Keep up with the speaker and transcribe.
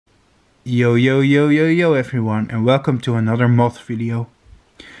Yo everyone, and welcome to another moth video.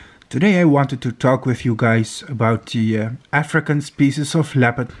 Today I wanted to talk with you guys about the African species of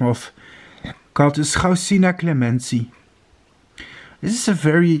leopard moth called the Schausinna clementsi. This is a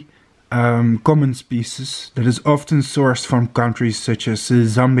very common species that is often sourced from countries such as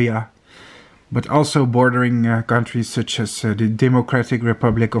Zambia, but also bordering countries such as the Democratic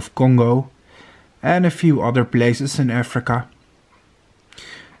Republic of Congo and a few other places in Africa.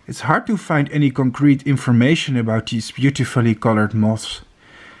 It's hard to find any concrete information about these beautifully colored moths,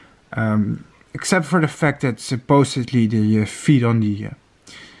 except for the fact that supposedly they feed on the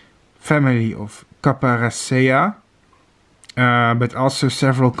family of Coppens, but also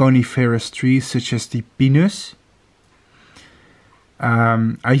several coniferous trees such as the pinus.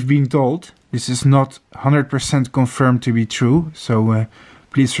 I've been told this is not 100% confirmed to be true, so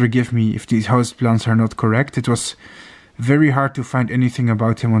please forgive me if these host plants are not correct. It was very hard to find anything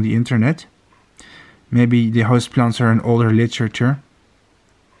about them on the internet. Maybe the host plants are in older literature.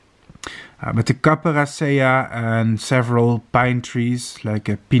 But the Coppens and several pine trees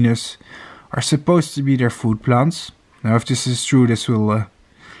like pinus are supposed to be their food plants. Now if this is true, this will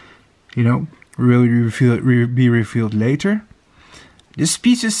really be revealed later. This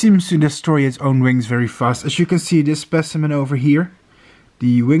species seems to destroy its own wings very fast. As you can see, this specimen over here,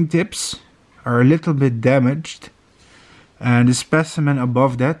 the wingtips are a little bit damaged. And the specimen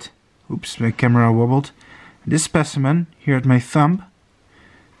above that, oops, my camera wobbled. This specimen here at my thumb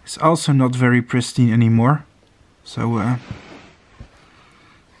is also not very pristine anymore. So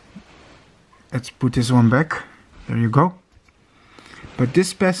let's put this one back. There you go. But this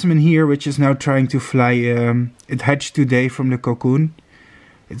specimen here, which is now trying to fly, it hatched today from the cocoon.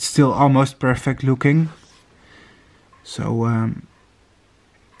 It's still almost perfect looking. So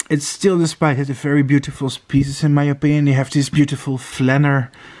it's still, despite it, a very beautiful species in my opinion. They have these beautiful flannel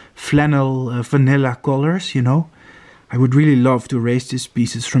vanilla colors, you know. I would really love to raise this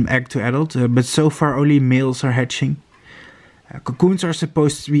species from egg to adult, but so far only males are hatching. Cocoons are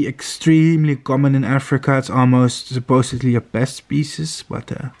supposed to be extremely common in Africa. It's almost supposedly a pest species,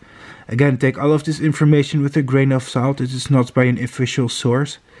 but again, take all of this information with a grain of salt. It is not by an official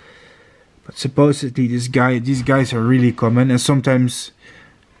source. But supposedly these guys are really common, and sometimes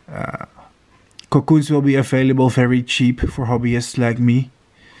cocoons will be available very cheap for hobbyists like me.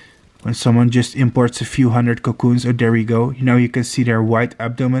 When someone just imports a few hundred cocoons, oh there we go. Now you can see their white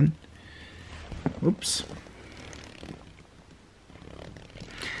abdomen. Oops.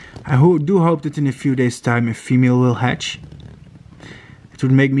 I do hope that in a few days time a female will hatch. It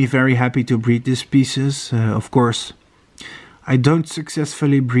would make me very happy to breed this species. Of course, I don't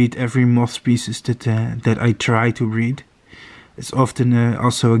successfully breed every moth species that I try to breed. It's often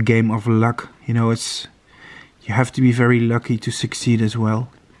also a game of luck. You know, you have to be very lucky to succeed as well.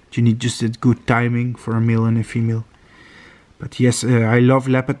 You need just that good timing for a male and a female. But yes, I love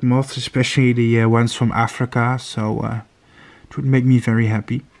leopard moths, especially the ones from Africa, so it would make me very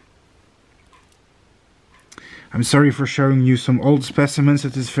happy. I'm sorry for showing you some old specimens.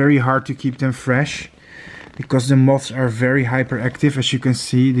 It is very hard to keep them fresh because the moths are very hyperactive. As you can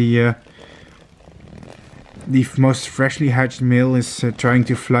see, the most freshly hatched male is trying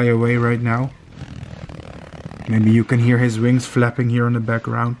to fly away right now. Maybe you can hear his wings flapping here in the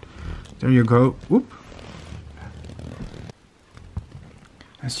background. There you go. Whoop.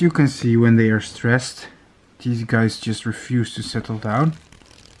 As you can see, when they are stressed, these guys just refuse to settle down.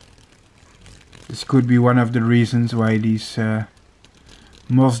 This could be one of the reasons why these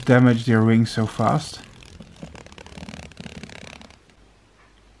moths damage their wings so fast.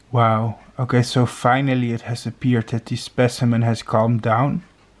 Wow. Okay, so finally it has appeared that the specimen has calmed down.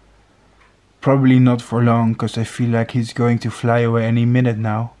 Probably not for long, because I feel like he's going to fly away any minute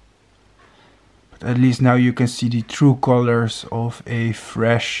now. But at least now you can see the true colors of a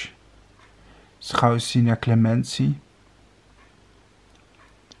fresh Schausinna clementsi.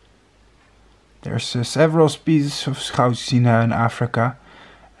 There's several species of Schausinna in Africa,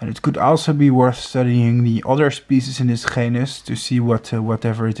 and it could also be worth studying the other species in this genus to see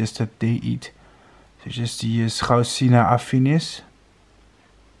whatever it is that they eat, such as the Schausinna affinis.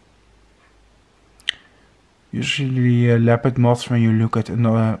 Usually leopard moths, when you look at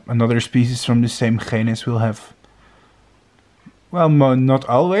another species from the same genus, will have, well, not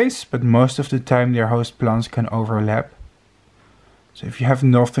always, but most of the time their host plants can overlap. So if you have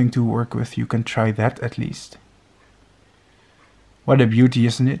nothing to work with, you can try that at least. What a beauty,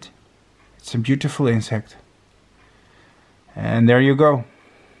 isn't it? It's a beautiful insect. And there you go.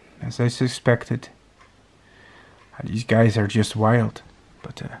 As I suspected. These guys are just wild.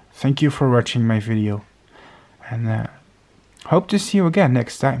 But thank you for watching my video. And hope to see you again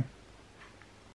next time.